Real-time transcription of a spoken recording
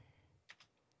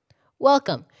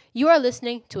Welcome. You are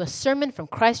listening to a sermon from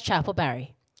Christ Chapel,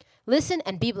 Barry. Listen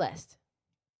and be blessed.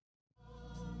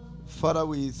 Father,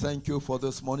 we thank you for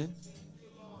this morning.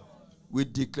 We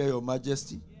declare your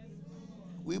majesty.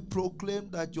 We proclaim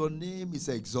that your name is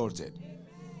exalted.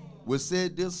 We say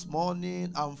this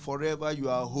morning and forever you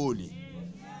are holy.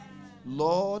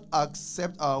 Lord,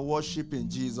 accept our worship in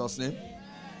Jesus' name.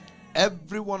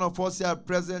 Every one of us here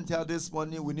present here this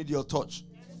morning, we need your touch.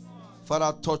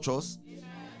 Father, touch us.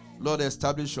 Lord,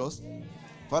 establish us.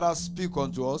 Father, speak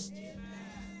unto us.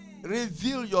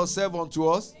 Reveal yourself unto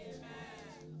us.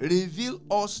 Reveal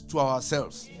us to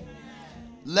ourselves.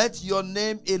 Let your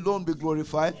name alone be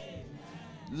glorified.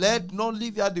 Let none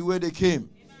leave here the way they came.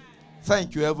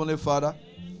 Thank you, Heavenly Father.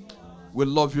 We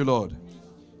love you, Lord.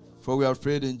 For we have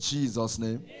prayed in Jesus'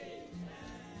 name.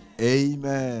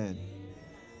 Amen.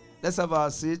 Let's have our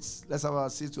seats. Let's have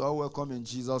our seats. You are welcome in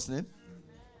Jesus' name.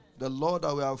 The Lord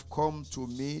that we have come to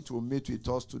meet will meet with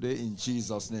us today in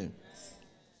Jesus' name.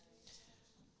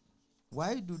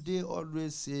 Why do they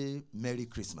always say Merry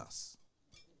Christmas?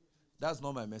 That's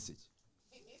not my message.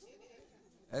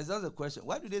 It's just a question.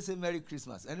 Why do they say Merry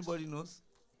Christmas? Anybody knows?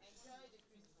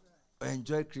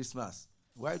 Enjoy Christmas.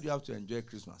 Why do you have to enjoy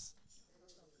Christmas?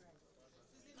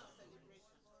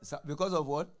 Because of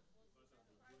what?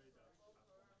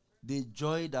 The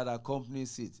joy that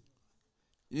accompanies it.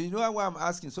 You know why I'm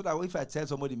asking? So that if I tell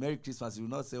somebody Merry Christmas, you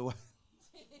will not say what?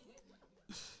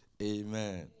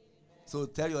 Amen. So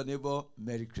tell your neighbor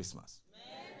Merry Christmas.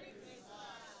 Merry Christmas.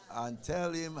 And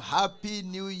tell him Happy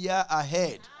New Year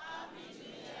ahead. Happy New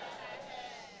Year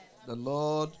ahead. The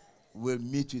Lord will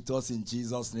meet with us in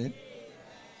Jesus' name. Amen.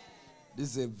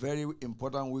 This is a very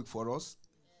important week for us.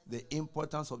 The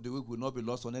importance of the week will not be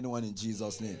lost on anyone in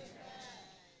Jesus' name. Amen.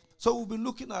 So we'll be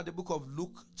looking at the book of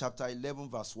Luke, chapter 11,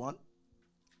 verse 1.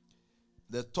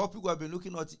 The topic we have been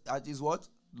looking at is what?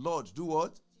 Lord, do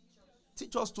what?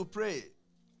 Teach us to pray.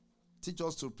 Teach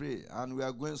us to pray. And we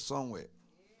are going somewhere.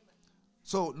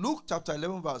 So Luke chapter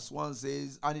 11 verse 1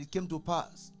 says, and it came to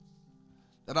pass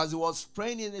that as he was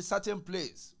praying in a certain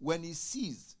place, when he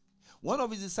ceased, one of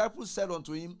his disciples said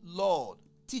unto him, Lord,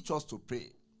 teach us to pray,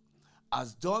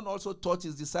 as John also taught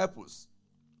his disciples.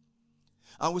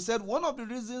 And we said one of the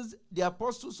reasons the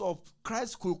apostles of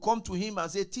Christ could come to him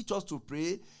and say, teach us to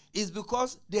pray, is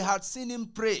because they had seen him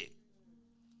pray.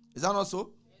 Is that not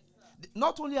so? Yes,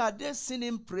 not only had they seen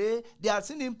him pray, they had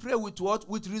seen him pray with what?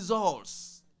 With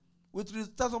results.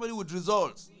 Tell somebody with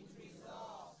results.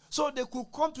 So they could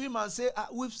come to him and say,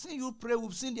 we've seen you pray,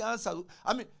 we've seen the answer.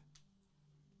 I mean,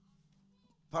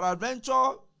 peradventure,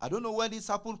 I don't know when this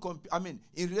happened,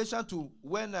 in relation to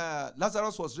when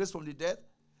Lazarus was raised from the dead,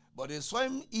 but they saw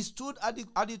him, he stood at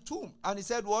the tomb, and he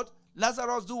said what?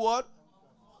 Lazarus, do what?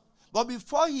 But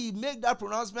before he made that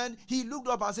pronouncement, he looked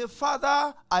up and said,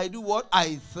 Father, I do what?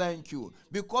 I thank you,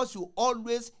 because you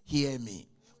always hear me.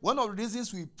 One of the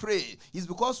reasons we pray is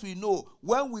because we know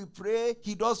when we pray,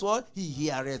 he does what? He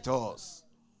heareth us.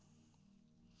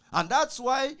 And that's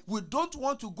why we don't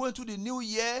want to go into the new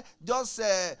year, just,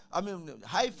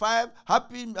 high five,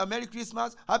 Merry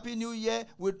Christmas, Happy New Year.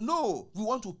 No, we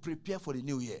want to prepare for the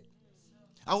new year.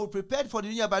 And we prepared for the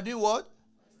new year by doing what?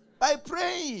 By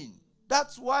praying.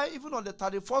 That's why even on the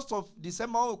 31st of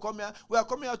December, when we come here, we are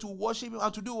coming here to worship him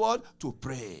and to do what? To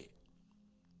pray.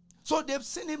 So they've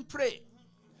seen him pray.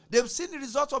 They've seen the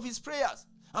result of his prayers.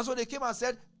 And so they came and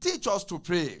said, teach us to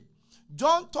pray.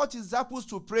 John taught his disciples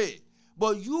to pray,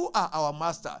 but you are our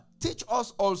master. Teach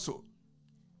us also.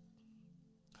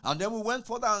 And then we went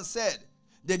further and said,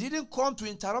 they didn't come to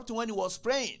interrupt him when he was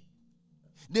praying.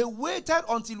 They waited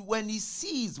until when he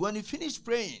ceased, when he finished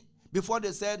praying, before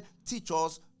they said, teach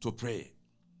us to pray.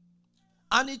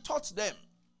 And he taught them.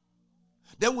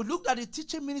 Then we looked at the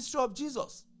teaching ministry of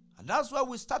Jesus. And that's where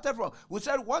we started from. We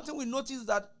said one thing we noticed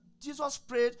that Jesus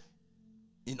prayed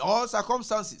in all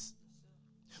circumstances.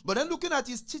 But then looking at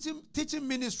his teaching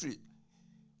ministry,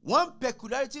 one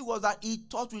peculiarity was that he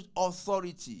taught with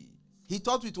authority. He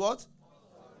taught with what? Authority.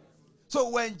 So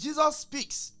when Jesus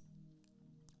speaks,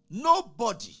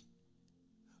 nobody,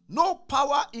 no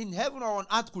power in heaven or on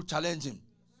earth could challenge him.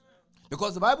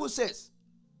 Because the Bible says,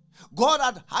 God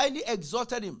had highly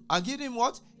exalted him and given him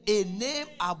what? A name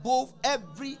above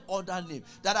every other name.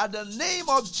 That at the name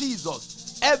of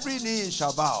Jesus, every knee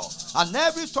shall bow and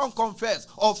every tongue confess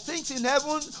of things in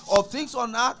heaven, of things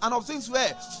on earth, and of things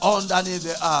where? Underneath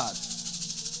the earth.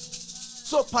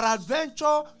 So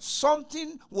peradventure,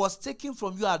 something was taken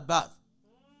from you at birth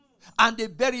and they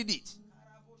buried it.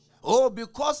 Oh,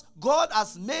 because God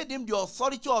has made him the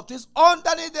authority of things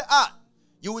underneath the earth.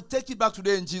 You will take it back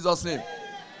today in Jesus' name.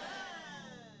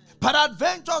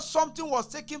 Peradventure, something was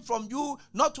taken from you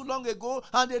not too long ago,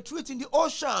 and they threw it in the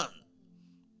ocean.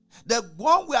 The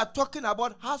one we are talking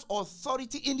about has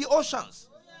authority in the oceans.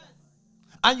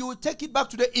 And you will take it back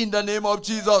today in the name of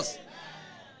Jesus.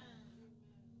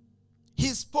 He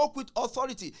spoke with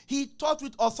authority. He taught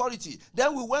with authority.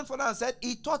 Then we went further and said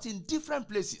he taught in different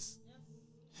places.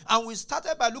 And we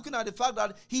started by looking at the fact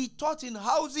that he taught in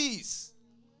houses.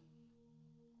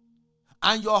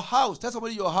 And your house, tell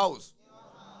somebody your house,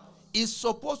 is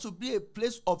supposed to be a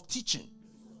place of teaching.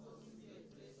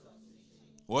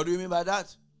 What do you mean by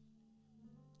that?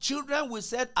 Children, we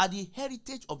said, are the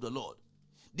heritage of the Lord.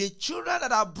 The children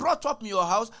that are brought up in your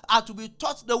house are to be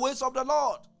taught the ways of the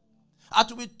Lord. Are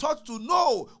to be taught to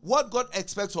know what God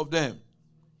expects of them.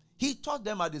 He taught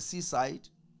them at the seaside.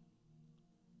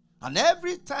 And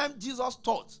every time Jesus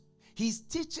taught, his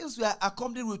teachings were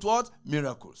accompanied with what?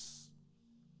 Miracles.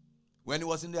 When he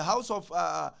was in the house of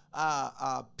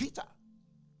Peter,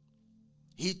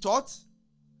 he taught,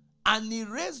 and he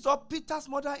raised up Peter's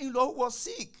mother-in-law who was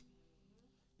sick.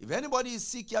 If anybody is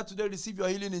sick here today, receive your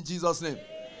healing in Jesus' name.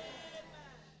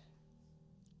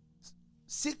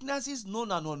 Sicknesses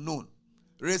known and unknown,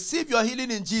 receive your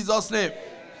healing in Jesus' name.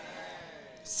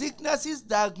 Sicknesses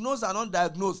diagnosed and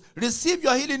undiagnosed, receive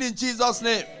your healing in Jesus'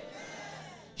 name.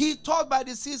 He taught by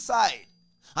the seaside.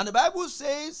 And the Bible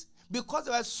says, because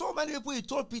there were so many people, he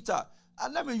told Peter,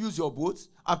 and let me use your boat.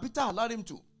 And Peter allowed him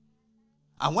to.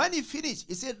 And when he finished,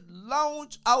 he said,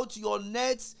 launch out your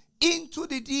nets into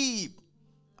the deep.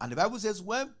 And the Bible says,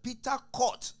 when Peter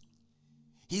caught,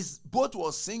 his boat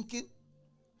was sinking.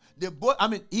 The boat,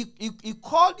 he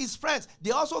called his friends.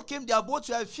 They also came, their boats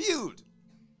were filled.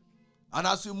 And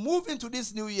as you move into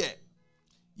this new year,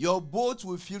 your boat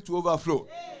will fill to overflow.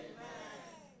 Amen.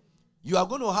 You are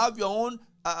going to have your own,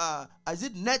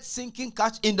 net sinking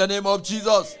catch in the name of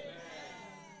Jesus. Amen.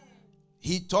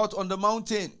 He taught on the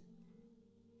mountain.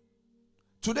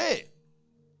 Today,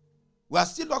 we are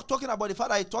still not talking about the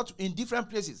fact that he taught in different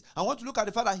places. I want to look at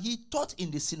the fact that he taught in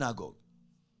the synagogue.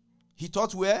 He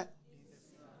taught where?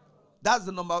 That's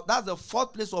the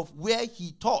fourth place of where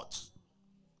he taught.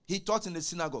 He taught in the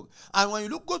synagogue. And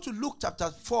when you go to Luke chapter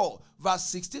 4, verse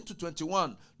 16 to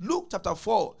 21. Luke chapter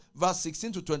 4, verse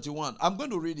 16 to 21. I'm going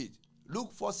to read it.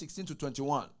 Luke 4, 16 to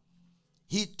 21.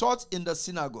 He taught in the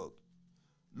synagogue.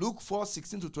 Luke 4,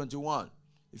 16 to 21.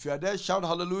 If you are there, shout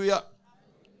hallelujah.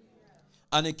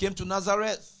 And he came to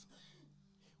Nazareth,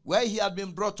 where he had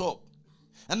been brought up.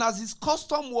 And as his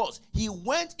custom was, he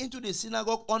went into the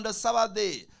synagogue on the Sabbath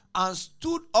day and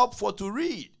stood up to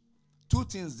read. Two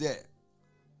things there.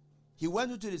 He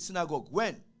went into the synagogue.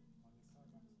 When?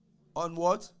 On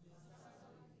what?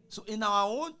 So in our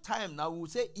own time now, we will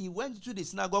say he went into the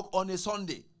synagogue on a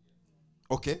Sunday.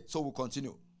 Okay, so we'll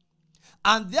continue.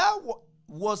 And there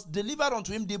was delivered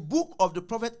unto him the book of the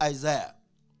prophet Isaiah.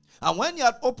 And when he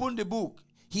had opened the book,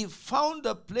 he found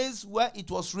the place where it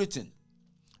was written.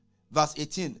 Verse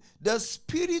 18. The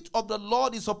Spirit of the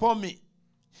Lord is upon me,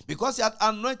 because he had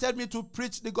anointed me to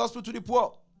preach the gospel to the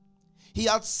poor. He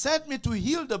had sent me to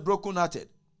heal the brokenhearted,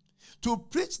 to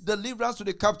preach deliverance to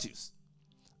the captives,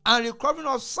 and recovering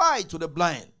of sight to the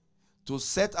blind, to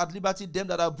set at liberty them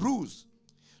that are bruised,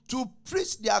 to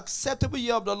preach the acceptable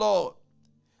year of the Lord.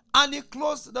 And he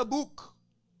closed the book,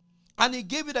 and he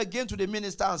gave it again to the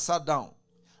minister and sat down.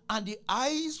 And the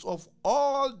eyes of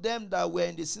all them that were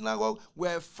in the synagogue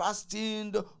were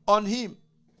fastened on him.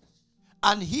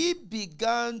 And he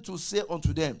began to say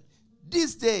unto them,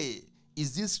 this day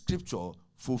is this scripture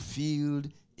fulfilled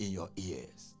in your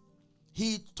ears.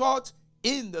 He taught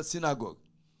in the synagogue.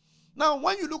 Now,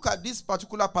 when you look at this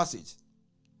particular passage,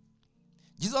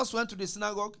 Jesus went to the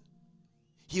synagogue.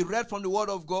 He read from the word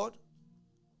of God.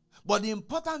 But the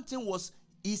important thing was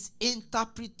his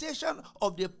interpretation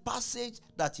of the passage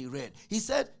that he read. He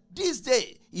said, this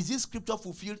day is this scripture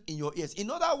fulfilled in your ears.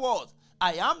 In other words,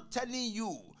 I am telling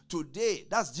you today,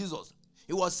 that's Jesus.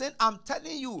 He was saying, I'm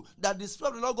telling you that the Spirit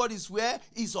of the Lord God is where?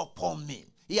 Is upon me.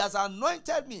 He has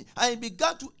anointed me. And he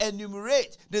began to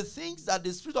enumerate the things that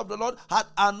the Spirit of the Lord had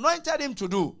anointed him to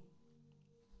do.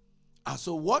 And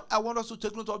so what I want us to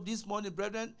take note of this morning,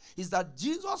 brethren, is that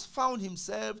Jesus found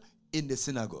himself in the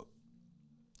synagogue.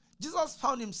 Jesus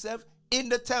found himself in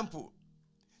the temple.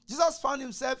 Jesus found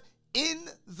himself in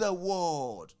the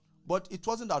world. But it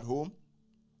wasn't at home.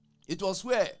 It was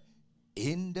where?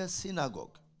 In the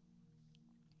synagogue.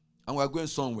 And we are going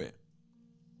somewhere.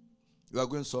 We are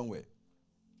going somewhere.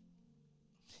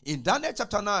 In Daniel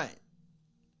chapter 9,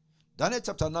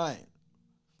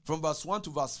 from verse 1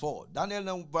 to verse 4, Daniel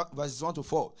 9 verses 1 to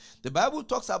 4, the Bible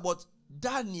talks about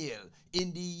Daniel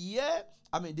in the year,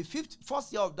 the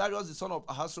first year of Darius, the son of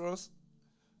Ahasuerus.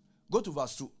 Go to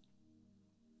verse 2.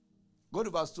 Go to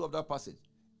verse 2 of that passage.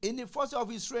 In the first year of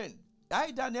his reign,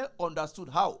 I, Daniel, understood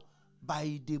how?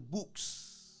 By the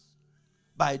books.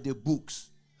 By the books.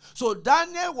 So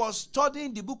Daniel was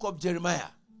studying the book of Jeremiah.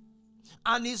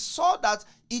 And he saw that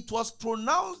it was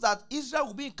pronounced that Israel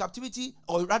will be in captivity,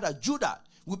 or rather Judah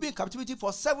will be in captivity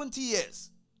for 70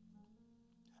 years.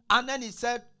 And then he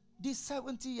said, these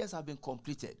 70 years have been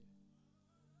completed.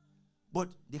 But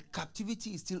the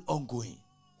captivity is still ongoing.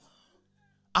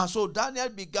 And so Daniel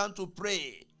began to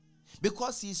pray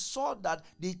because he saw that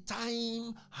the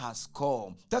time has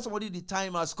come. Tell somebody, the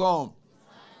time has come.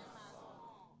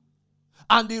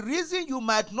 And the reason you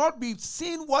might not be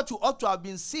seeing what you ought to have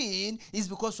been seeing is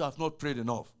because you have not prayed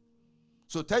enough.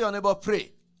 So tell your neighbor,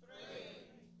 pray.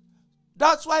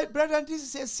 That's why, brethren, this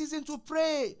is a season to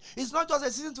pray. It's not just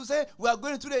a season to say, we are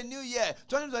going to the new year,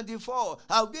 2024.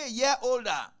 I'll be a year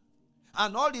older.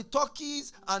 And all the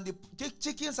turkeys and the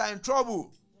chickens are in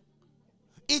trouble.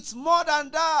 It's more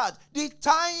than that. The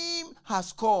time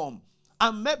has come.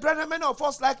 And brethren, many of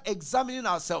us like examining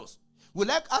ourselves. We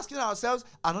like asking ourselves,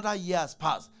 another year has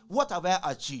passed. What have I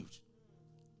achieved?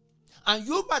 And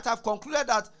you might have concluded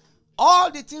that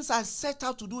all the things I set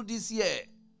out to do this year,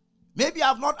 maybe I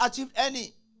have not achieved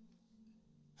any.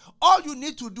 All you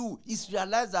need to do is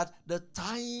realize that the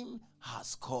time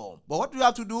has come. But what do you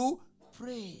have to do?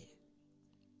 Pray.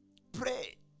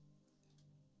 Pray.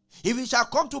 If it shall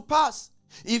come to pass,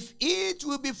 if it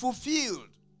will be fulfilled,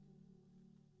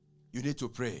 you need to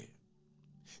pray.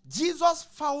 Jesus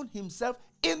found himself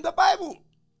in the Bible.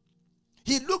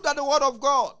 He looked at the word of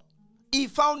God. He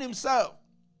found himself.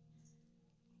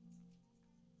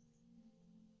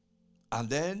 And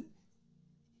then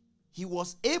he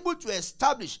was able to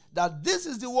establish that this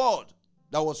is the word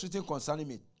that was written concerning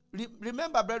me.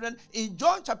 Remember, brethren, in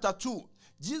John chapter 2,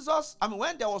 Jesus,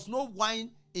 when there was no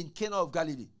wine in Cana of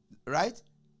Galilee, right?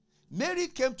 Mary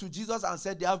came to Jesus and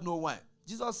said, they have no wine.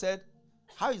 Jesus said,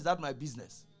 how is that my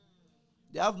business?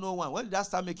 They have no wine. When did I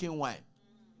start making wine?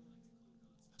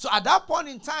 So at that point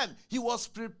in time, he was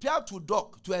prepared to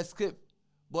duck, to escape.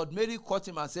 But Mary caught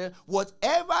him and said,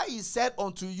 whatever he said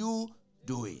unto you,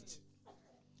 do it.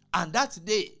 And that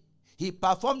day, he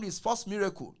performed his first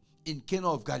miracle in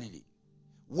Cana of Galilee.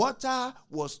 Water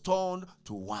was turned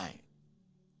to wine.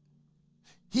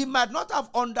 He might not have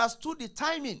understood the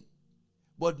timing,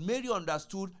 but Mary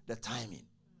understood the timing.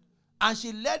 And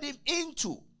she led him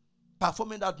into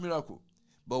performing that miracle.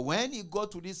 But when he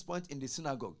got to this point in the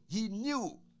synagogue, he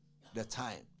knew the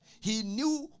time. He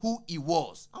knew who he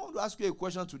was. I want to ask you a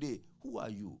question today. Who are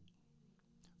you?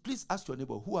 Please ask your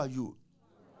neighbor, who are you?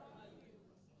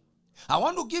 I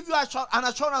want to give you an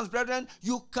assurance, brethren.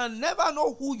 You can never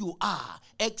know who you are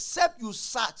except you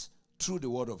search through the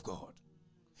word of God.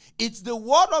 It's the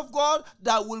word of God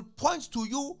that will point to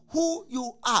you who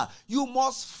you are. You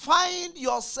must find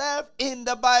yourself in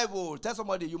the Bible. Tell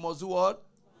somebody, you must do what?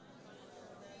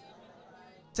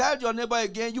 Tell your neighbor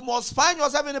again, you must find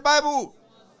yourself in the Bible.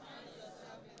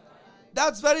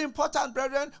 That's very important,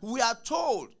 brethren. We are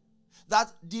told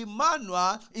that the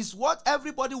manual is what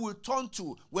everybody will turn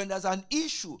to when there's an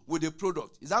issue with the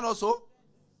product. Is that not so?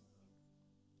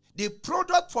 The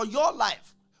product for your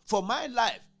life, for my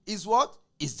life, is what?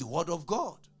 Is the word of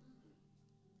God.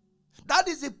 That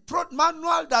is the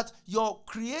manual that your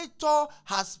Creator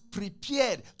has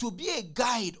prepared to be a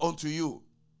guide unto you.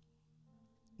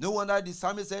 No wonder the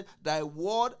psalmist said, thy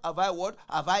word have I what?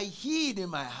 Have I hid in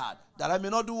my heart, that I may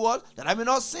not do what? That I may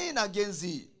not sin against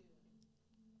thee.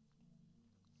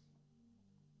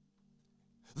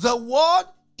 The word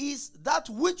is that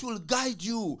which will guide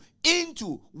you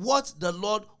into what the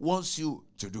Lord wants you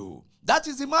to do. That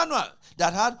is the manual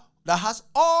that has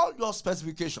all your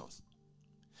specifications.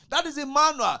 That is a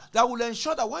manual that will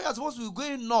ensure that when you're supposed to be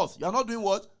going north, you're not doing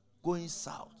what? Going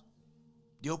south.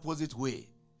 The opposite way.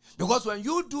 Because when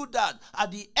you do that,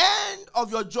 at the end of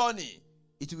your journey,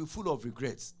 it will be full of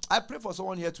regrets. I pray for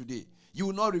someone here today. You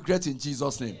will not regret in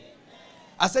Jesus' name. Amen.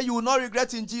 I say you will not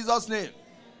regret in Jesus' name.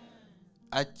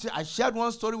 I shared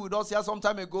one story with us here some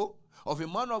time ago of a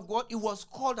man of God. He was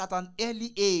called at an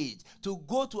early age to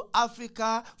go to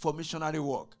Africa for missionary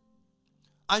work.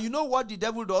 And you know what the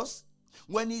devil does?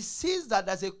 When he sees that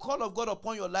there's a call of God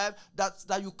upon your life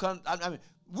that you can,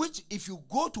 which if you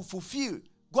go to fulfill,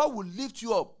 God will lift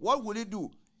you up. What will he do?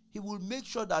 He will make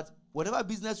sure that whatever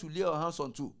business you lay your hands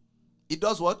on to, it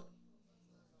does what?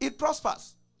 It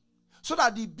prospers. So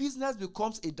that the business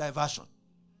becomes a diversion.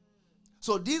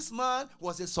 So this man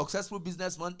was a successful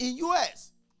businessman in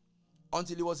US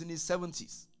until he was in his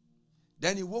 70s.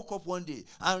 Then he woke up one day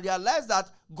and realized that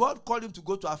God called him to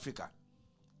go to Africa.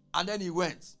 And then he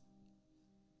went.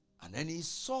 And then he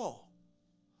saw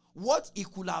what he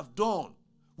could have done,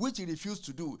 which he refused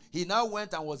to do. He now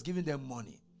went and was giving them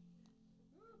money.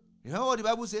 Remember what the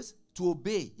Bible says? To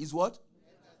obey is what?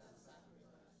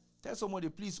 Tell somebody,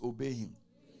 please obey him.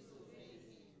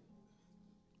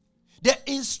 The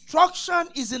instruction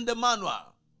is in the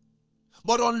manual.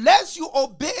 But unless you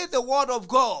obey the word of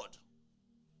God,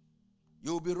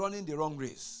 you will be running the wrong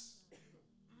race.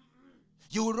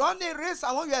 You will run a race,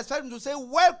 and when you expect him to say,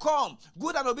 welcome,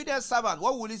 good and obedient servant,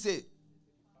 what will he say?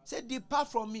 Say,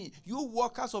 depart from me, you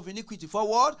workers of iniquity. For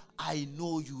what? I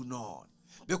know you not.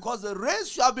 Because the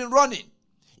race you have been running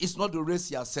is not the race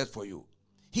he has set for you.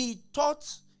 He taught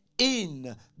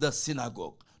in the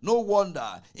synagogue. No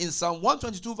wonder in Psalm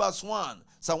 122 verse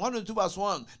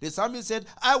 1, the psalmist said,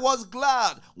 I was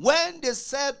glad when they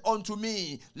said unto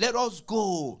me, let us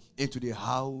go into the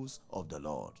house of the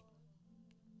Lord.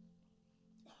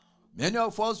 Many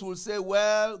of us will say,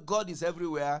 well, God is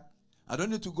everywhere. I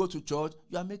don't need to go to church.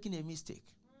 You are making a mistake.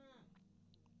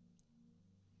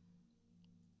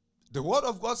 The word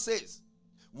of God says,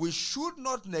 we should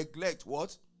not neglect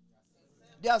what?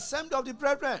 The assembly of the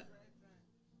brethren.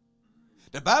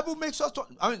 The Bible makes us,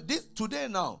 today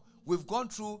now, we've gone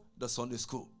through the Sunday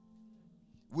school.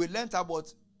 We learned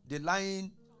about the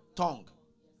lying tongue,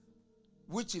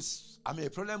 which is, a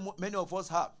problem many of us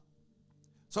have.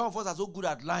 Some of us are so good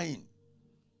at lying.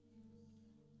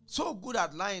 So good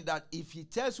at lying that if he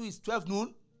tells you it's 12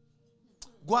 noon,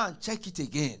 go and check it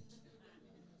again.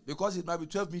 Because it might be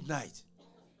 12 midnight.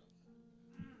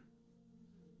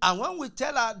 And when we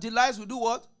tell our the lies, we do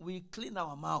what? We clean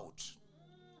our mouth.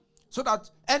 So that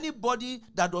anybody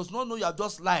that does not know you have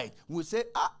just lied will say,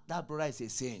 that brother is a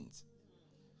saint.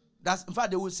 In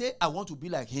fact, they will say, I want to be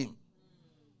like him.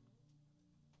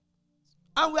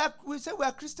 And we say we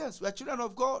are Christians. We are children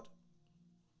of God.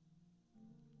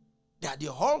 They are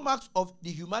the hallmarks of the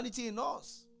humanity in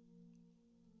us.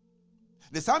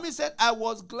 The psalmist said, I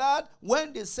was glad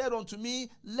when they said unto me,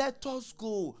 let us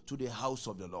go to the house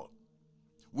of the Lord.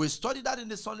 We studied that in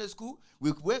the Sunday school.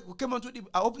 We came on to the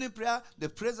opening prayer, the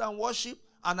praise and worship.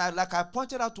 And like I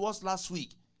pointed out to us last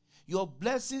week, your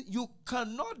blessing, you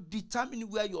cannot determine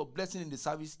where your blessing in the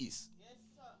service is. Yes,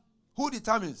 sir. Who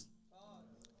determines?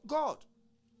 God.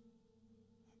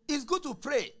 It's good to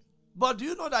pray. But do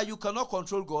you know that you cannot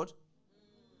control God?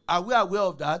 Are we aware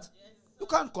of that? Yes, you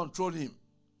can't control him.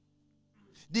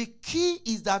 The key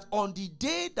is that on the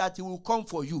day that he will come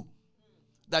for you,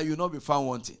 that you will not be found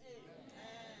wanting.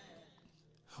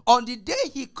 On the day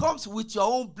he comes with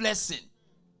your own blessing,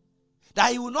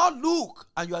 that he will not look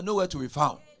and you are nowhere to be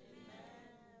found.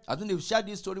 I think they've shared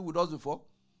this story with us before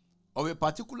of a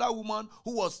particular woman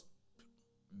who was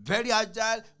very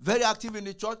agile, very active in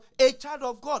the church, a child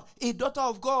of God, a daughter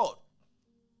of God.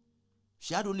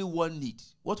 She had only one need.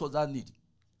 What was that need?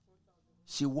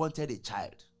 She wanted a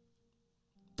child.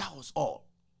 That was all.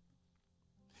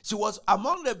 She was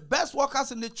among the best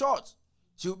workers in the church.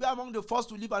 She will be among the first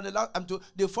to leave and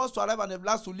the first to arrive and the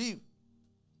last to leave.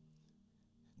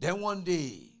 Then one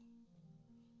day,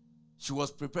 she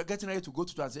was prepared, getting ready to go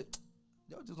to church and said,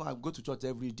 I just want to go to church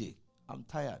every day. I'm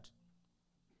tired.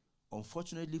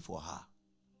 Unfortunately for her,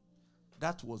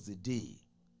 that was the day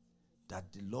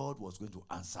that the Lord was going to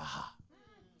answer her.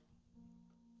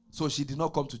 So she did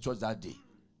not come to church that day.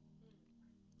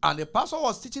 And the pastor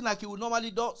was teaching like he would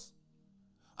normally does.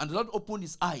 And the Lord opened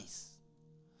his eyes.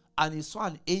 And he saw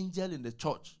an angel in the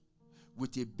church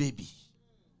with a baby.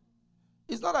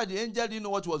 It's not that the angel didn't know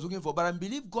what he was looking for, but I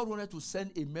believe God wanted to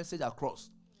send a message across.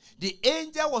 The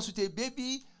angel was with a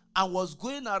baby and was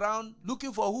going around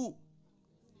looking for who?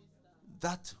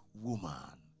 That woman.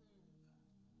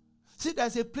 See,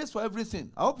 there's a place for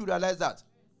everything. I hope you realize that.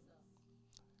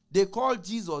 They called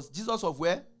Jesus of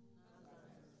where?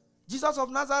 Jesus of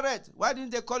Nazareth. Why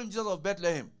didn't they call him Jesus of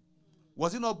Bethlehem?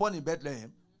 Was he not born in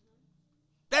Bethlehem?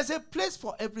 There's a place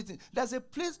for everything. There's a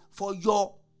place for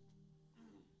your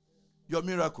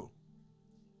miracle.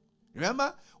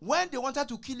 Remember, when they wanted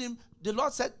to kill him, the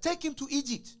Lord said, take him to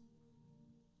Egypt.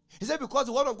 He said, because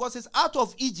the word of God says, out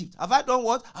of Egypt, have I done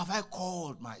what? Have I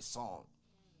called my son?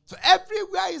 So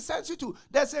everywhere he sends you to,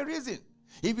 there's a reason.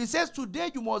 If he says,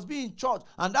 today you must be in church,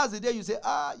 and that's the day you say,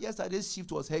 yesterday's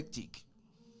shift was hectic.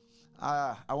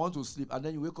 I want to sleep. And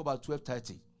then you wake up at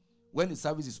 12:30 when the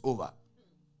service is over.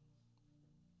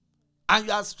 And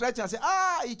you are stretching and say,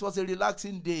 it was a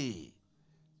relaxing day.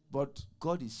 But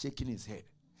God is shaking his head.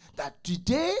 That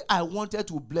today I wanted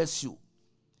to bless you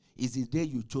is the day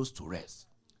you chose to rest.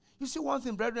 You see one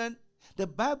thing, brethren, the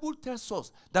Bible tells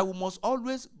us that we must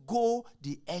always go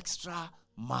the extra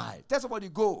mile. Tell somebody,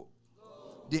 go.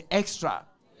 The extra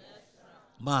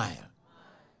mile.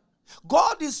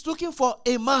 God is looking for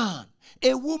a man,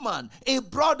 a woman, a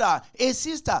brother, a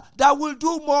sister that will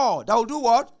do more. That will do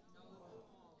what?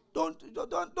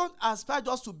 Don't aspire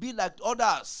just to be like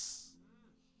others.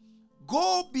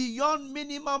 Go beyond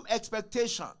minimum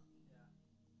expectation.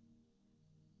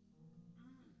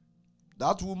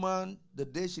 That woman, the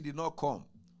day she did not come,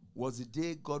 was the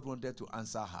day God wanted to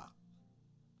answer her.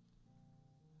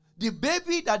 The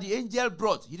baby that the angel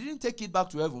brought, he didn't take it back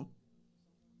to heaven.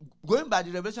 Going by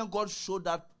the revelation God showed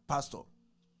that pastor,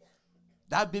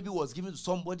 that baby was given to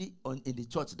somebody in the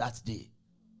church that day.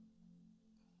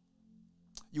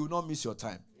 You will not miss your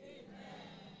time. Amen.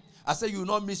 I say you will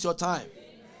not miss your time.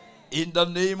 Amen. In the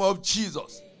name of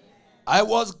Jesus. Amen. I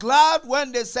was glad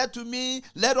when they said to me,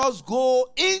 let us go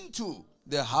into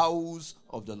the house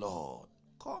of the Lord.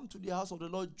 Come to the house of the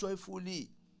Lord joyfully.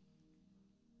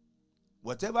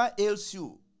 Whatever ails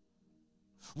you,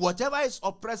 whatever is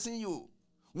oppressing you,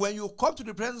 when you come to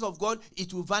the presence of God,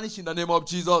 it will vanish in the name of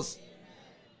Jesus. Amen.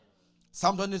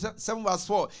 Psalm 27 verse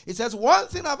 4. It says, one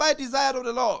thing have I desired of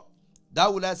the Lord,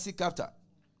 that will I seek after,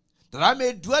 that I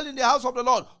may dwell in the house of the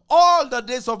Lord all the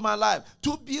days of my life,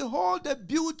 to behold the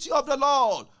beauty of the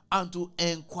Lord and to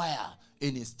inquire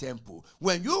in his temple.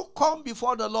 When you come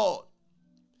before the Lord,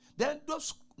 then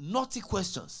those naughty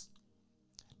questions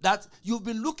that you've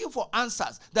been looking for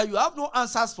answers, that you have no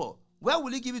answers for, where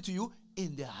will he give it to you?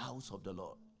 In the house of the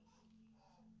Lord.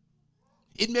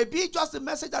 It may be just a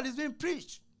message that is being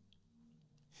preached.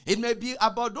 It may be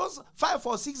about those 5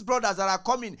 or 6 brothers that are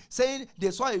coming saying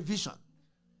they saw a vision.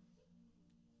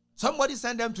 Somebody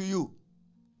sent them to you.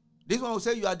 This one will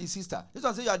say you are the sister. This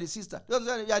one will say you are the sister. This one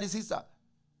will say you are the sister.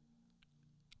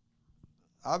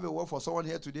 I have a word for someone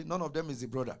here today. None of them is the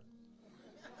brother.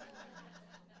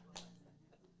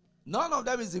 None of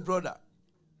them is the brother.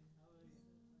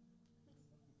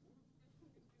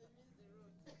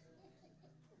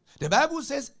 The Bible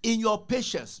says, in your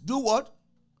patience, do what?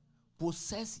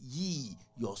 Possess ye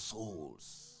your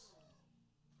souls.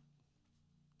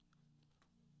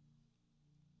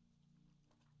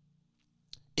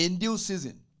 In due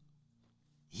season,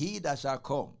 he that shall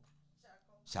come,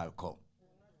 shall come.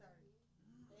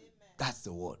 That's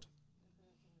the word.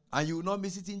 And you will not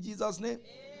miss it in Jesus' name.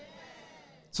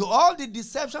 So all the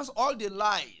deceptions, all the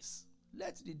lies,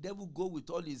 let the devil go with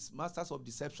all his masters of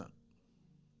deception.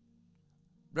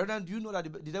 Brethren, do you know that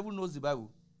the devil knows the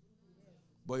Bible?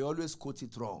 But he always quotes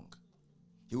it wrong.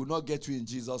 He will not get you in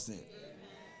Jesus' name. Amen.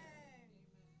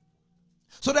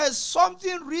 So there is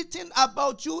something written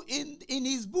about you in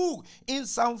his book. In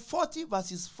Psalm 40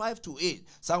 verses 5 to 8.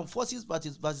 Psalm 40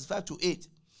 verses 5 to 8.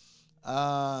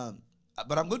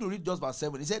 But I'm going to read just verse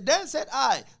 7. He said, then said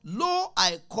I, lo,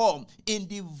 I come. In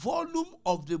the volume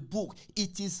of the book,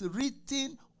 it is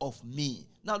written of me.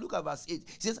 Now look at verse 8.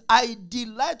 It says, I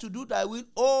delight to do thy will,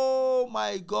 oh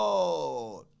my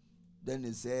God. Then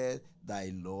he said,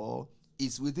 thy law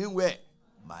is within where?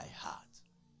 My heart.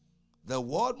 The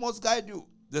word must guide you.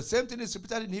 The same thing is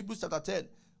repeated in Hebrews chapter 10,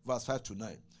 verse 5 to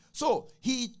 9. So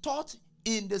he taught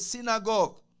in the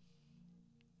synagogue.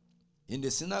 In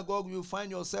the synagogue you find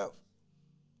yourself.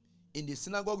 In the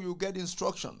synagogue you get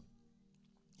instruction.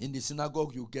 In the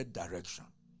synagogue you get direction.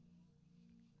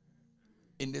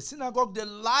 In the synagogue the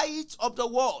light of the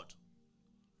word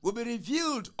will be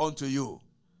revealed unto you.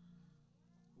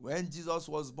 When Jesus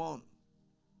was born,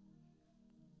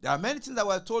 there are many things that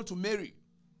were told to Mary.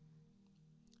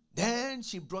 Then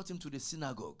she brought him to the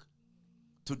synagogue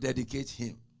to dedicate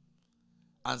him.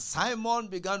 And Simon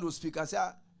began to speak and say,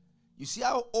 you see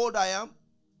how old I am?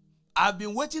 I've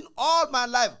been waiting all my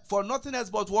life for nothing else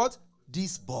but what?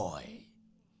 This boy.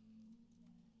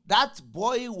 That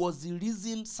boy was the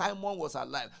reason Simon was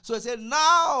alive. So he said,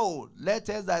 now let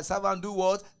us thy servant do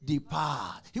what?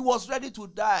 Depart. He was ready to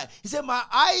die. He said, my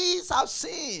eyes have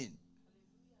seen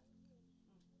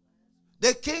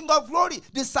the King of glory,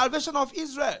 the salvation of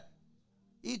Israel.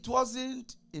 It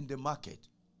wasn't in the market.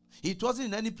 It wasn't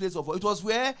in any place of work. It was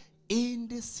where? In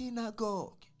the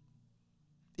synagogue.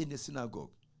 In the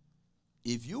synagogue.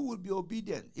 If you will be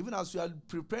obedient, even as you are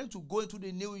preparing to go into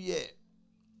the new year,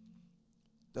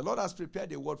 the Lord has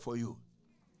prepared a word for you.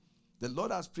 The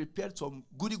Lord has prepared some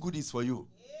goodies for you.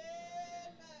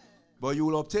 Amen. But you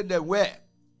will obtain them where?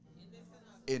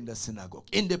 In the synagogue.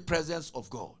 In the presence of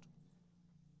God.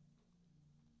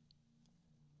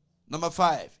 Number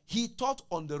 5, he taught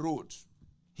on the road.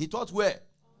 He taught where?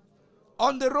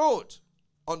 On the road.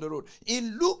 On the road.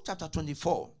 In Luke chapter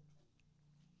 24,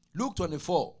 Luke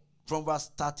 24, from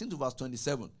verse 13 to verse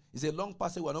 27. It's a long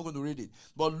passage, we're not going to read it.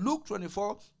 But Luke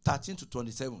 24, 13 to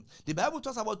 27. The Bible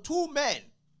talks about 2 men.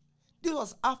 This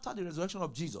was after the resurrection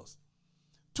of Jesus.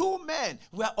 Two men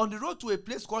were on the road to a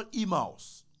place called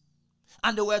Emmaus.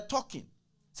 And they were talking.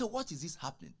 So what is this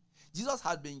happening? Jesus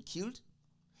had been killed.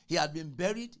 He had been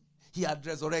buried. He had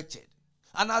resurrected.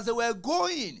 And as they were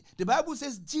going, the Bible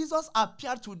says Jesus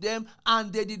appeared to them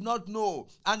and they did not know.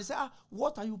 And he said,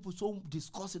 what are you so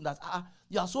discussing that?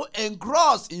 You are so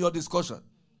engrossed in your discussion.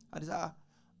 And he said,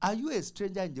 are you a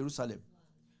stranger in Jerusalem?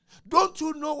 Don't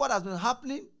you know what has been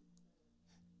happening?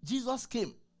 Jesus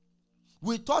came.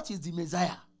 We thought he's the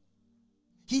Messiah.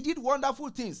 He did wonderful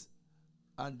things.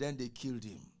 And then they killed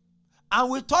him.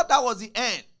 And we thought that was the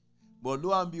end. But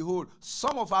lo and behold,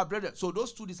 some of our brethren, so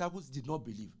those two disciples did not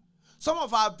believe. Some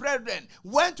of our brethren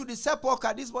went to the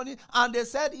sepulchre this morning and they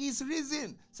said, he's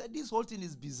risen. Said, this whole thing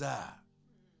is bizarre.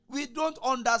 We don't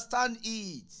understand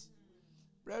it.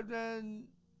 Brethren,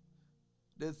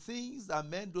 the things that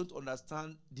men don't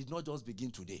understand did not just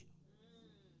begin today.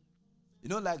 You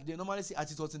know, like they normally say,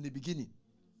 as it was in the beginning.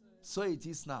 So it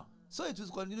is now. So it will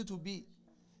continue to be.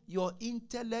 Your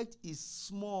intellect is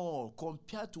small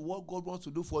compared to what God wants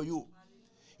to do for you.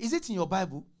 Is it in your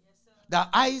Bible? That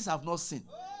eyes have not seen,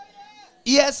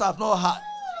 ears have not heard,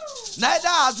 neither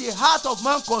has the heart of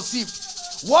man conceived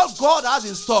what God has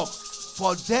in stock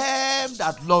for them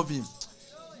that love him.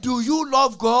 Do you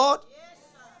love God?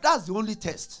 That's the only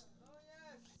test.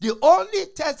 The only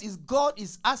test is God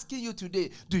is asking you today,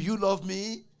 do you love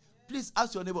me? Please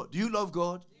ask your neighbor, do you love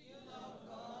God?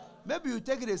 Maybe you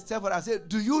take it a step further and say,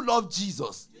 do you love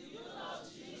Jesus? Do you love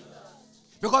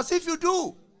Jesus? Because if you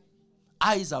do,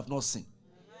 eyes have not seen,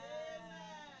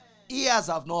 ears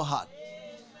have not heard.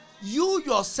 You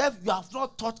yourself, you have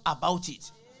not thought about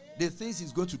it. The things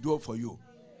he's going to do for you.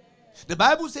 The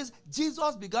Bible says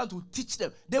Jesus began to teach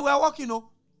them. They were walking,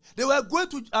 they were going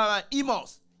to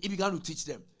Emmaus. He began to teach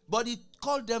them. But he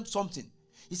called them something.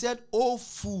 He said, oh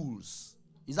fools.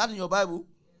 Is that in your Bible?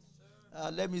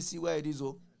 Let me see where it is.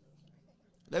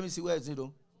 Let me see where it is.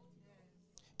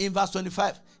 In verse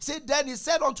 25. He said, then he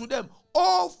said unto them,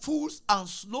 O fools and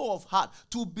slow of heart,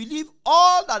 to believe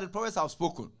all that the prophets have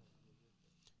spoken.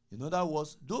 In other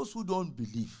words, those who don't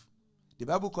believe, the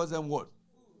Bible calls them what?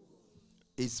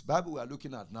 It's Bible we are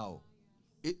looking at now.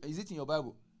 Is it in your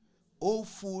Bible? O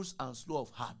fools and slow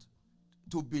of heart,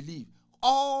 to believe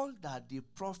all that the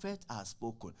prophet has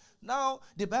spoken. Now,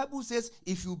 the Bible says,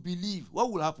 if you believe,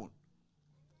 what will happen?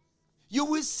 You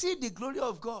will see the glory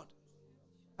of God.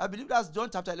 I believe that's John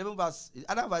chapter 11, verse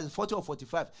 40 or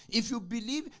 45. If you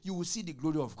believe, you will see the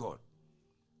glory of God.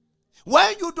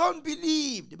 When you don't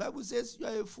believe, the Bible says you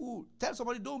are a fool. Tell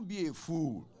somebody, don't be a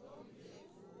fool.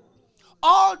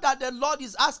 All that the Lord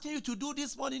is asking you to do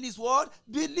this morning is what?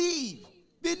 Believe.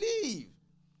 Believe.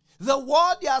 The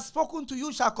word he has spoken to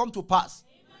you shall come to pass.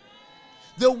 Amen.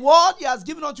 The word he has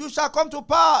given unto you shall come to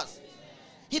pass. Amen.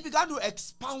 He began to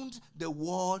expound the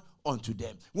word unto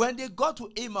them. When they got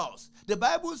to Emmaus, the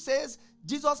Bible says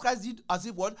Jesus Christ did as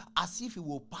if what? As if he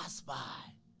will pass by.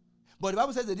 But the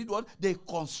Bible says they did what? They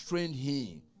constrained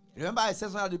him. Remember I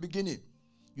said at the beginning,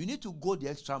 you need to go the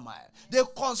extra mile. They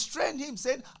constrained him,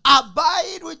 saying,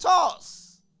 abide with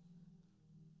us.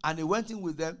 And he went in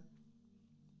with them.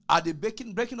 At the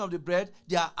breaking of the bread,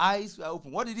 their eyes were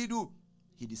open. What did he do?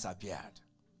 He disappeared.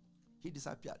 He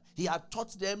disappeared. He had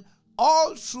taught them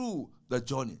all through the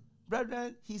journey.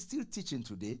 Brethren, he's still teaching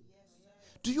today.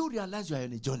 Do you realize you are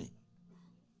in a journey?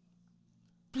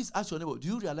 Please ask your neighbor, do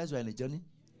you realize you are in a journey?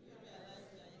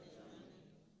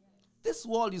 This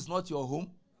world is not your home.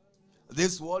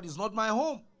 This world is not my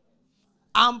home.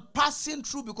 I'm passing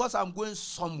through because I'm going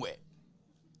somewhere.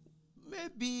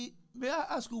 May I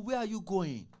ask you, where are you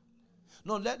going?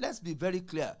 No, let's be very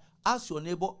clear. Ask your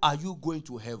neighbor, are you going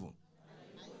to heaven?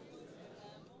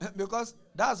 Because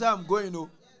that's where I'm going.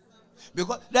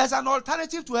 Because there's an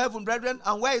alternative to heaven, brethren.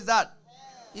 And where is that?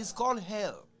 It's called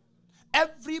hell.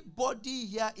 Everybody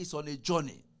here is on a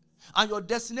journey. And your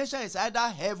destination is either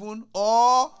heaven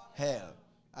or hell.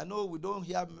 I know we don't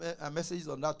hear messages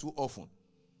on that too often.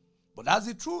 But that's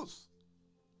the truth.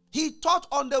 He taught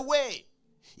on the way.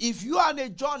 If you are on a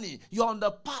journey, you're on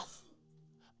the path.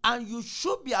 And you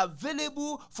should be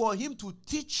available for him to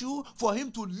teach you, for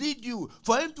him to lead you,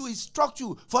 for him to instruct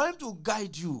you, for him to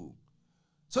guide you.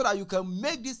 So that you can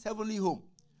make this heavenly home.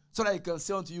 So that he can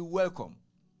say unto you, welcome,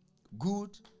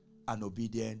 good and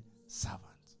obedient servant.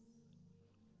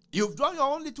 You've done your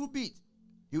own little bit.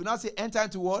 He will now say, enter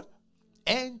into what?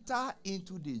 Enter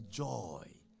into the joy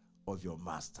of your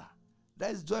master. There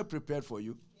is joy prepared for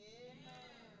you. Amen.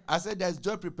 I said there is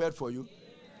joy prepared for you. Amen.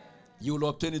 You will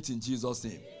obtain it in Jesus'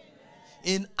 name.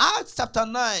 Amen. In Acts chapter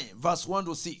 9, verse 1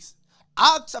 to 6.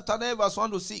 Acts chapter 9, verse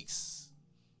 1 to 6.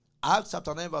 1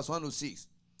 to 6.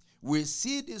 We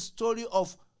see the story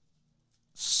of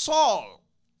Saul,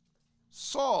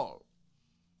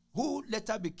 who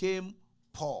later became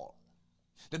Paul.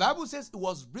 The Bible says he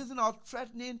was breathing out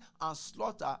threatening and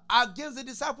slaughter against the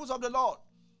disciples of the Lord.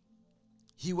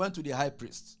 He went to the high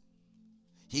priest.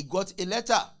 He got a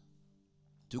letter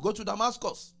to go to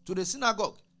Damascus, to the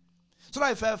synagogue, so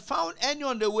that if I found any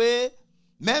on the way,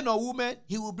 men or women,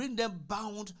 he will bring them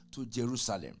bound to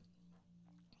Jerusalem.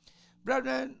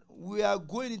 Brethren, we are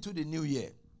going into the new year.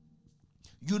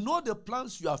 You know the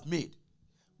plans you have made,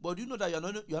 but you know that you are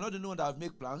not the only one that have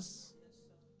made plans.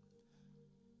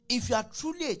 If you are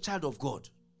truly a child of God,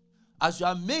 as you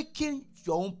are making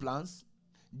your own plans,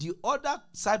 the other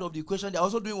side of the equation, they are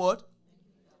also doing what?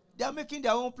 They are making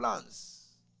their own plans.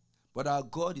 But our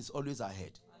God is always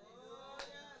ahead.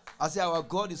 I say our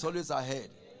God is always ahead.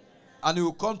 And He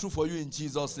will come true for you in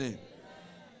Jesus' name.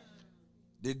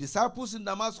 The disciples in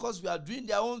Damascus were doing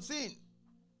their own thing.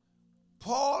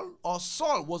 Paul or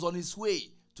Saul was on his way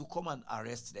to come and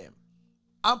arrest them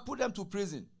and put them to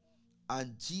prison.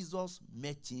 And Jesus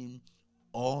met him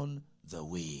on the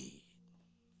way.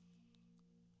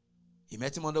 He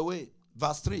met him on the way.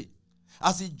 Verse 3.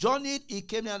 As he journeyed, he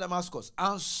came near Damascus,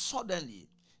 and suddenly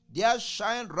there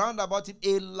shined round about him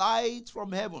a light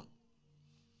from heaven.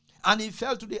 And he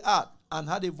fell to the earth and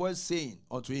heard a voice saying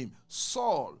unto him,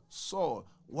 Saul, Saul,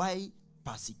 why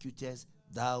persecutest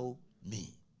thou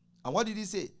me? And what did he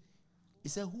say? He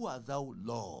said, Who art thou,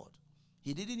 Lord?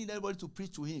 He didn't need anybody to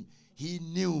preach to him. He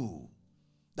knew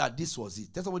that this was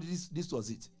it. Tell somebody this was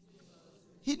it.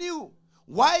 He knew.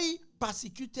 Why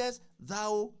persecutest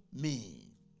thou me?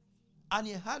 And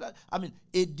he had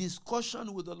a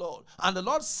discussion with the Lord. And the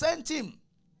Lord sent him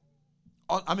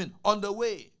on the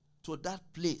way to that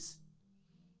place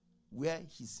where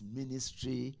his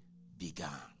ministry began.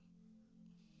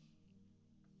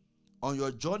 On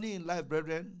your journey in life,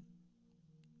 brethren,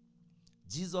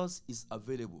 Jesus is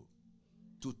available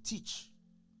to teach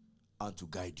and to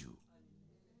guide you.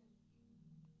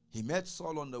 He met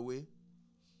Saul on the way.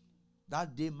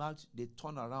 That day marked the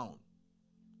turnaround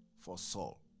for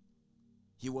Saul.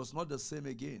 He was not the same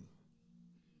again.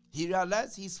 He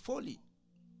realized his folly.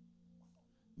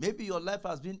 Maybe your life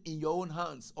has been in your own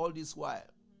hands all this while.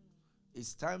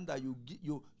 It's time that you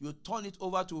turn it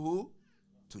over to who?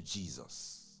 To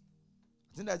Jesus.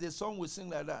 I think there's a song we sing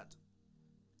like that.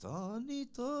 Turn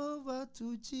it over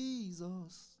to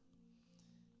Jesus.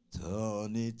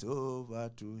 Turn it over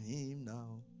to Him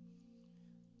now.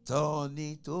 Turn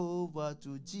it over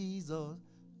to Jesus,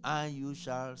 and you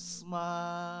shall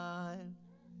smile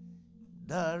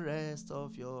the rest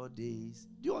of your days.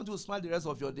 Do you want to smile the rest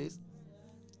of your days?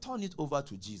 Turn it over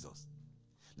to Jesus.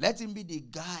 Let Him be the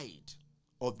guide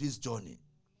of this journey.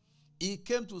 He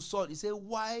came to Saul. He said,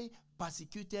 Why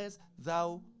persecutest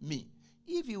thou me?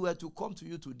 If He were to come to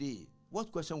you today,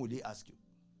 what question will He ask you?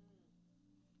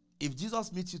 If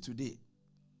Jesus meets you today,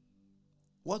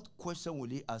 what question will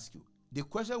He ask you? The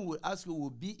question he will ask you will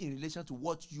be in relation to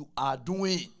what you are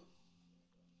doing.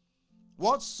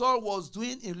 What Saul was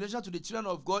doing in relation to the children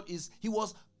of God is he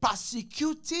was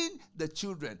persecuting the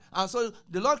children. And so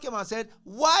the Lord came and said,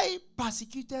 Why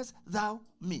persecutest thou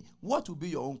me? What will be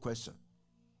your own question?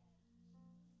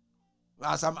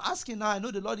 As I'm asking now, I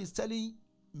know the Lord is telling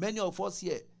many of us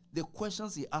here the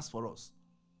questions He asked for us.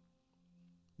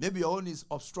 Maybe your own is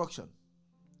obstruction.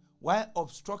 Why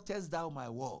obstructest thou my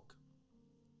work?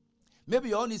 Maybe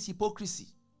your own is hypocrisy.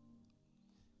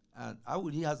 And how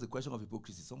will He ask the question of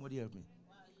hypocrisy? Somebody help me.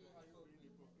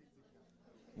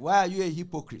 Why are you a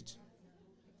hypocrite?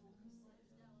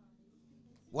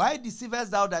 Why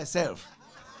deceivest thou thyself?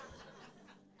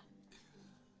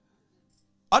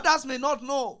 Others may not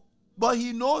know, but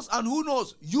He knows, and who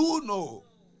knows? You know.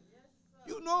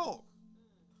 You know.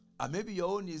 And maybe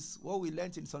your own is what we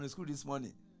learned in Sunday school this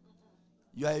morning.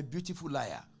 You are a beautiful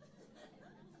liar.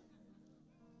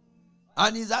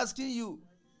 And He's asking you,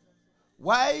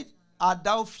 why art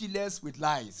thou filled with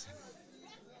lies?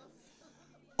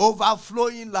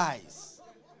 Overflowing lies.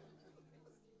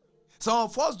 Some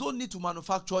of us don't need to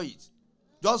manufacture it.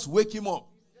 Just wake him up.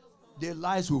 The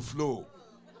lies will flow.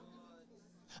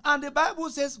 And the Bible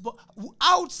says, but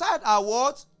outside are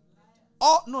what?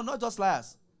 All, no, not just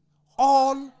liars.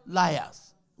 All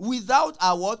liars. Without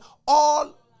are what?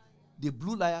 All the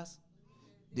blue liars,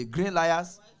 the green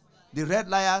liars, the red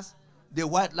liars, the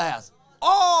white liars.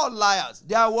 All liars.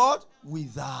 They are what?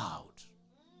 Without.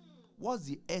 What's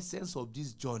the essence of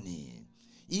this journey?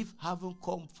 If having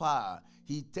come far,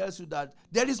 He tells you that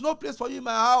there is no place for you in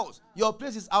my house. Your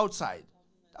place is outside.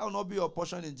 That will not be your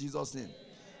portion in Jesus' name.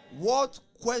 What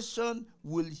question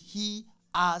will He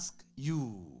ask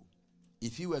you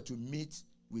if He were to meet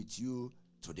with you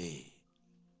today?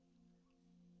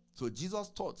 So Jesus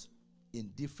taught in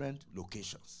different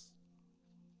locations.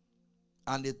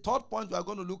 And the third point we are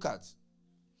going to look at,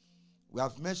 we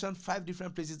have mentioned 5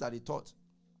 different places that he taught,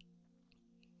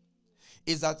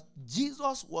 is that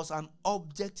Jesus was an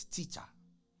object teacher.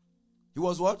 He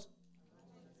was what?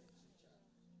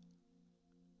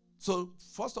 So,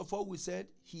 first of all, we said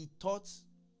he taught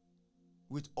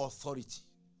with authority.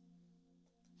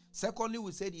 Secondly,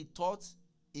 we said he taught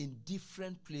in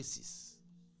different places.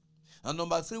 And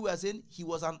number 3, we are saying he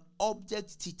was an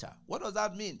object teacher. What does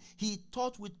that mean? He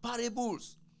taught with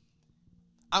parables.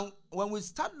 And when we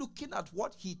start looking at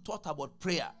what he taught about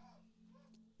prayer,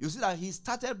 you see that he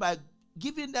started by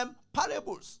giving them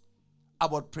parables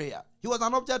about prayer. He was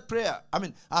an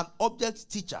an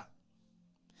object teacher.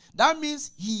 That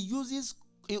means he uses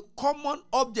common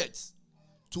objects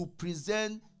to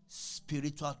present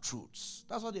spiritual truths.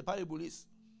 That's what a parable is.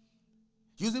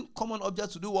 Using common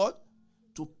objects to do what?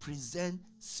 To present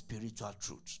spiritual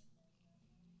truth.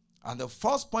 And the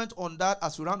first point on that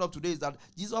as we round up today is that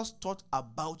Jesus taught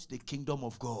about the kingdom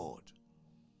of God.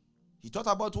 He taught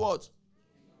about what?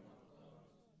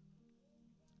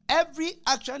 Every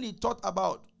action he taught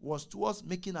about was towards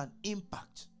making an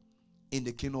impact in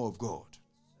the kingdom of God.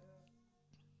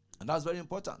 And that's very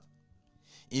important.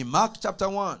 In Mark chapter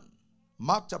 1,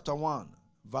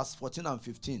 verse 14 and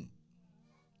 15.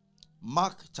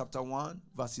 Mark chapter 1,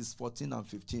 verses 14 and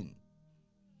 15.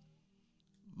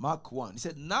 Mark 1. He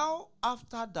said, now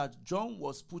after that John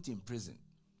was put in prison,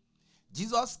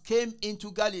 Jesus came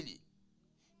into Galilee,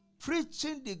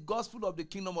 preaching the gospel of the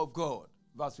kingdom of God.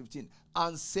 Verse 15.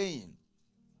 And saying,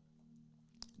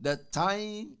 the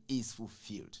time is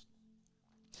fulfilled.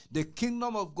 The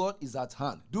kingdom of God is at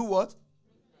hand. Do what?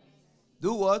 Repent.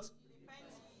 Do what? Repent.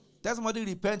 Tell somebody,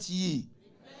 repent ye.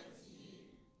 Repent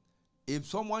ye. If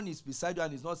someone is beside you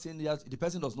and is not saying that, the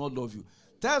person does not love you.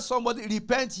 Tell somebody,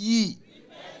 repent ye.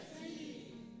 Repent ye.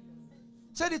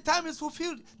 Say the time is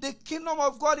fulfilled. The kingdom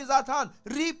of God is at hand.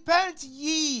 Repent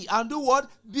ye and do what?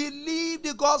 Believe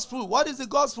the gospel. What is the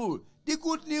gospel? The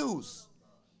good news.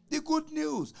 The good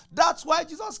news. That's why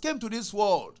Jesus came to this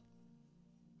world.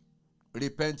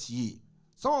 Repent ye.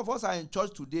 Some of us are in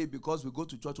church today because we go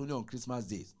to church only on Christmas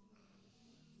days.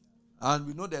 And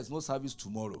we know there's no service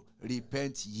tomorrow.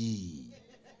 Repent ye.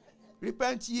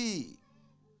 Repent ye.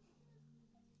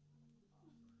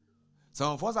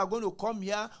 Some of us are going to come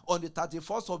here on the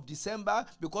 31st of December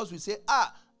because we say,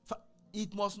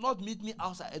 it must not meet me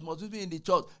outside. It must meet me in the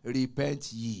church.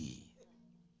 Repent ye.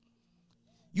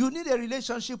 You need a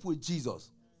relationship with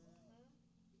Jesus.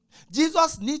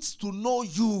 Jesus needs to know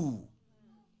you.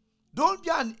 Don't be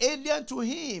an alien to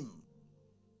him.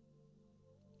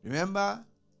 Remember,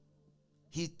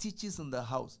 he teaches in the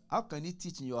house. How can he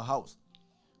teach in your house?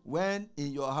 When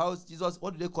in your house, Jesus,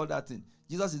 what do they call that thing?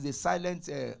 Jesus is a silent,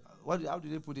 how do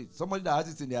they put it? Somebody that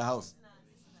has it in their house.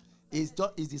 He's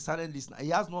the silent listener.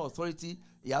 He has no authority.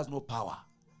 He has no power.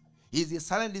 He's a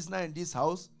silent listener in this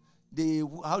house.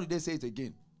 How do they say it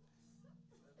again?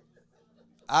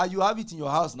 You have it in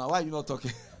your house now. Why are you not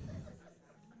talking?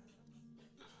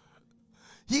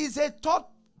 He is a third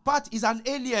part, is an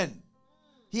alien.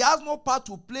 He has no part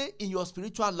to play in your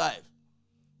spiritual life.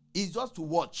 It's just to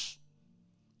watch.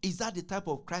 Is that the type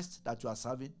of Christ that you are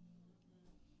serving?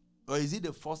 Or is it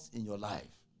the first in your life?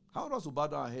 How does we bow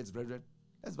down our heads, brethren?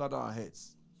 Let's bow down our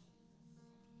heads.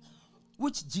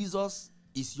 Which Jesus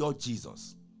is your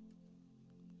Jesus?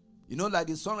 You know, like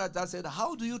the songwriter said,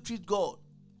 how do you treat God?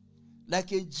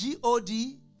 Like a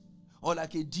G-O-D or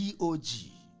like a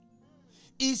D-O-G?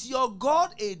 Is your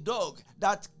God a dog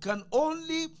that can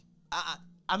only,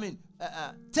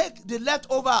 take the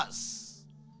leftovers?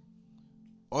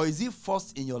 Or is he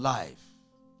first in your life?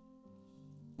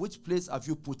 Which place have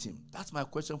you put him? That's my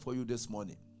question for you this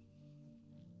morning.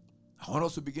 I want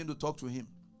us to begin to talk to him.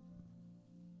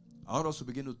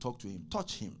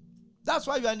 Touch him. That's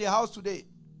why you are in the house today.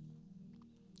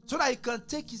 So that he can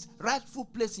take his rightful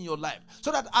place in your life.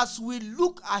 So that as we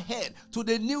look ahead to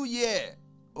the new year,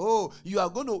 you are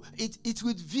going to, it's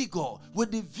with vigor.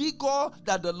 With the vigor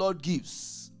that the Lord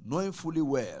gives. Knowing fully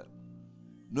well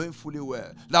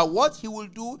that what he will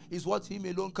do is what him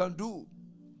alone can do.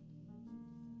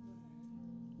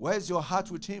 Where's your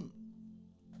heart with him?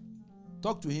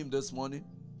 Talk to him this morning.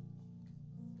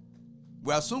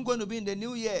 We are soon going to be in the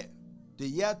new year, the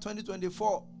year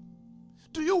 2024.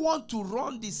 Do you want to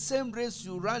run the same race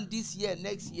you ran this year,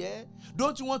 next year?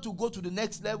 Don't you want to go to the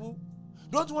next level?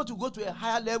 Don't you want to go to a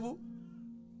higher level?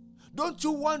 Don't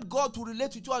you want God to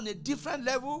relate with you on a different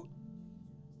level?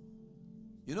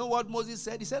 You know what Moses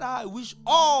said? He said, I wish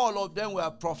all of them were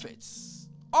prophets.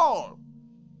 All.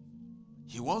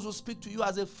 He wants to speak to you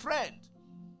as a friend.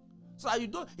 So that you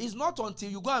don't, it's not until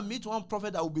you go and meet one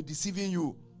prophet that will be deceiving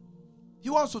you.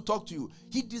 He wants to talk to you.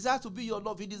 He desires to be your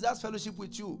love. He desires fellowship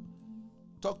with you.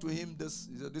 Talk to him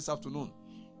this afternoon.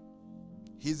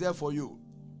 He's there for you.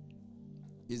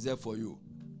 He's there for you.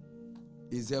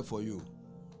 He's there for you.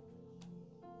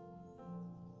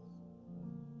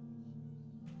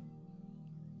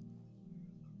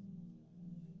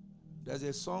 There's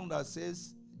a song that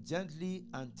says, gently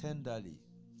and tenderly,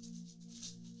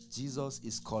 Jesus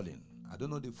is calling. I don't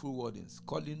know the full wordings.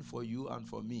 Calling for you and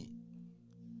for me.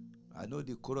 I know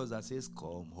the chorus that says,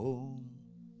 come home.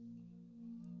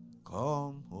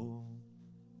 Come home.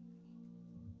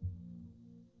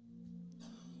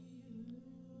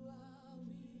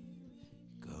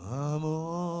 Come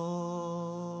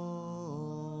home.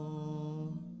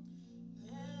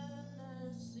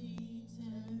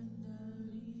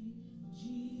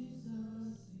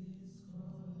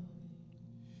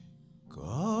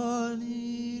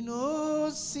 Calling, oh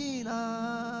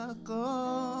sinner,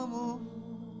 come home.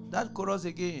 That chorus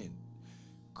again.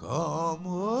 Come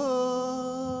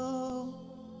home.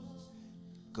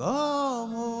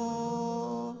 Come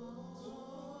home.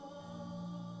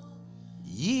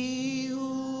 Ye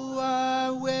who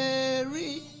are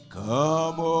weary,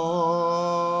 come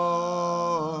home.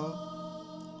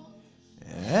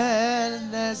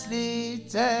 Endlessly,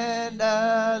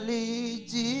 tenderly,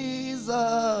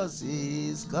 Jesus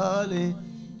is calling.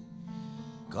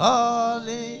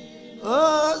 Calling,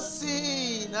 oh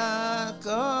sinner,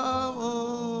 come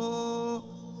home.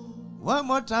 One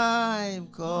more time,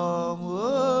 come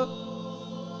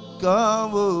home.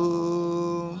 Come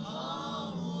home.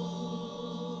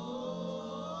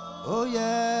 Oh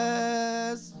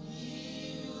yes.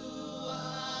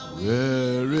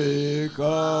 Weary,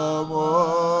 come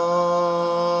home.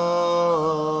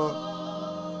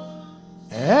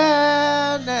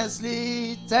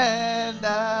 Earnestly,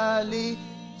 tenderly,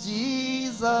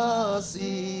 Jesus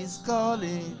is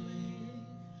calling.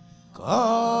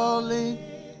 Calling,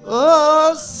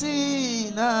 oh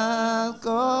sinner,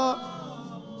 come.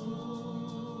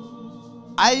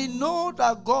 I know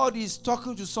that God is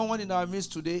talking to someone in our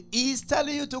midst today. He is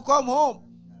telling you to come home.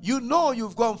 You know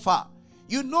you've gone far.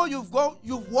 You know you've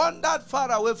wandered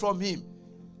far away from Him.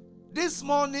 This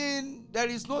morning, there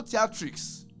is no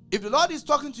theatrics. If the Lord is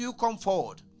talking to you, come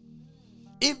forward.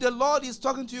 If the Lord is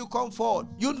talking to you, come forward.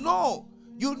 You know,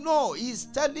 He's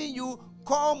telling you,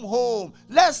 come home.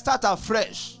 Let's start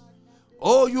afresh.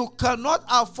 Oh, you cannot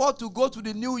afford to go to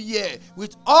the new year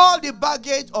with all the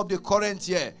baggage of the current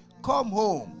year. Come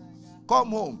home. Come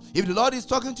home. If the Lord is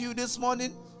talking to you this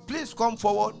morning, please come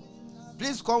forward.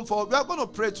 Please come forward. We are going to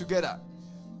pray together.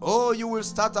 Oh, you will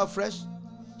start afresh.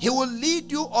 He will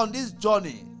lead you on this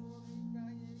journey.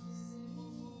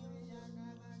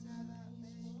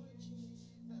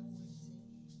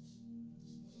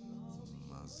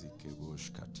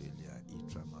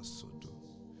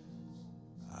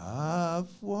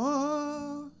 I've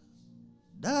wandered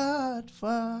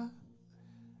far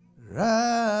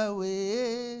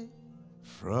away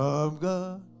from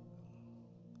God.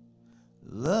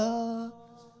 Lord,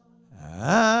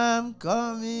 I'm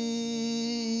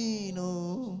coming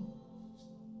home.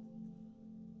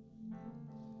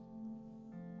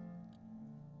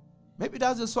 Maybe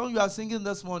that's the song you are singing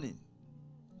this morning.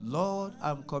 Lord,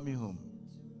 I'm coming home.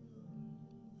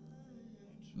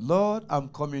 Lord, I'm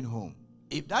coming home.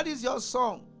 If that is your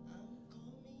song,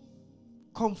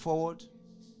 come forward.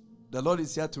 The Lord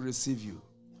is here to receive you.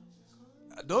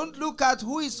 Don't look at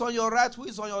who is on your right, who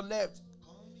is on your left.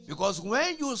 Because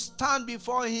when you stand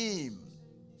before Him,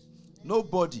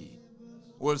 nobody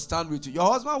will stand with you.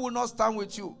 Your husband will not stand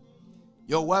with you.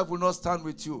 Your wife will not stand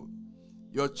with you.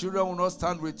 Your children will not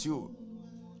stand with you.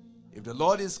 If the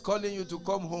Lord is calling you to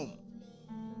come home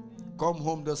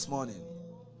this morning.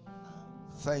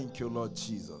 Thank you, Lord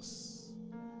Jesus.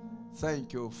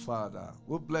 Thank you, Father.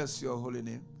 We bless your holy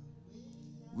name.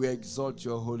 We exalt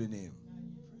your holy name.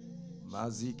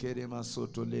 Mazikere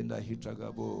masoto lenda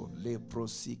hitragabo le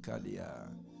prosikalia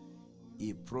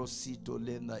I prosito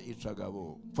lenda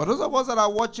hitragabo. For those of us that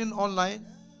are watching online,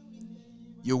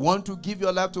 you want to give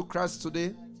your life to Christ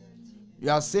today. You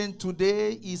are saying,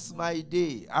 today is my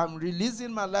day. I'm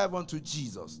releasing my life unto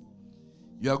Jesus.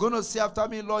 You are going to say after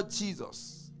me, Lord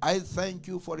Jesus, I thank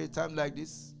you for a time like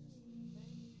this.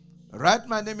 Write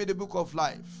my name in the book of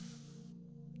life.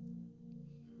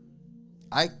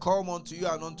 I come unto you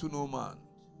and unto no man.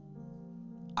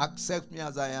 Accept me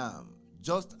as I am,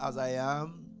 just as I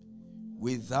am,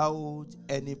 without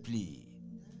any plea.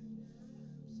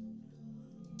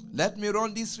 Let me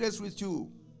run this race with you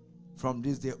from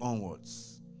this day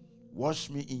onwards. Wash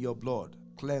me in your blood,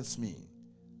 cleanse me,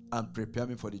 and prepare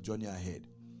me for the journey ahead.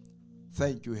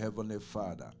 Thank you, Heavenly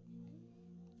Father.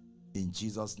 In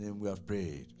Jesus' name we have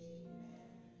prayed.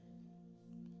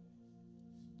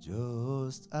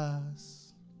 Just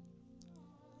as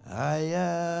I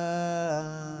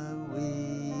am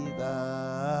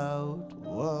without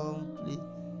one plea,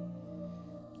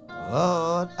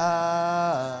 what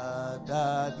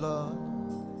that Lord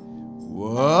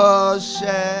was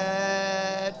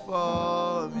shed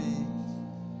for me,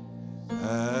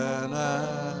 and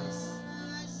as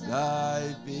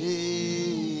thy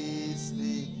peace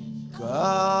me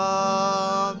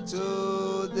come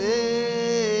to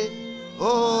thee,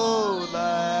 O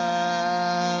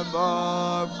Lamb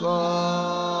of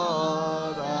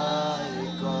God, I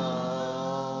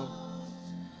come.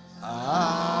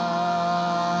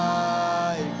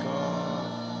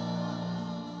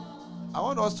 I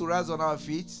want us to rise on our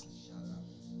feet,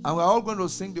 and we're all going to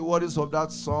sing the words of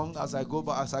that song as I go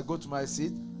to my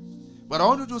seat. But I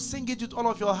want you to sing it with all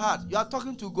of your heart. You are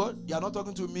talking to God. You are not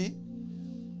talking to me.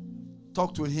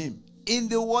 Talk to Him in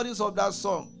the words of that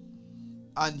song,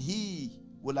 and He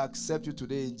will accept you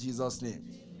today in Jesus' name.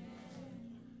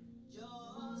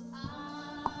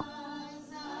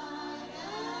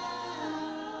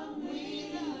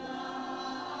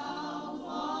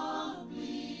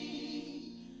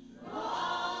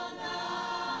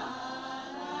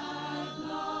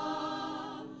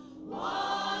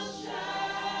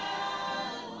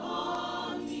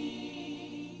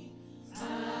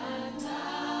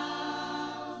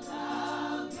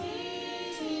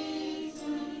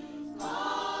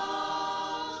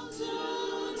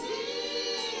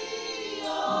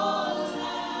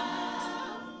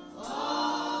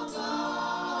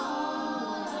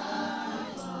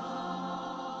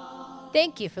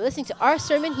 Thank you for listening to our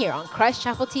sermon here on Christ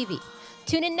Chapel TV.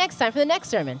 Tune in next time for the next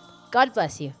sermon. God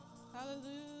bless you.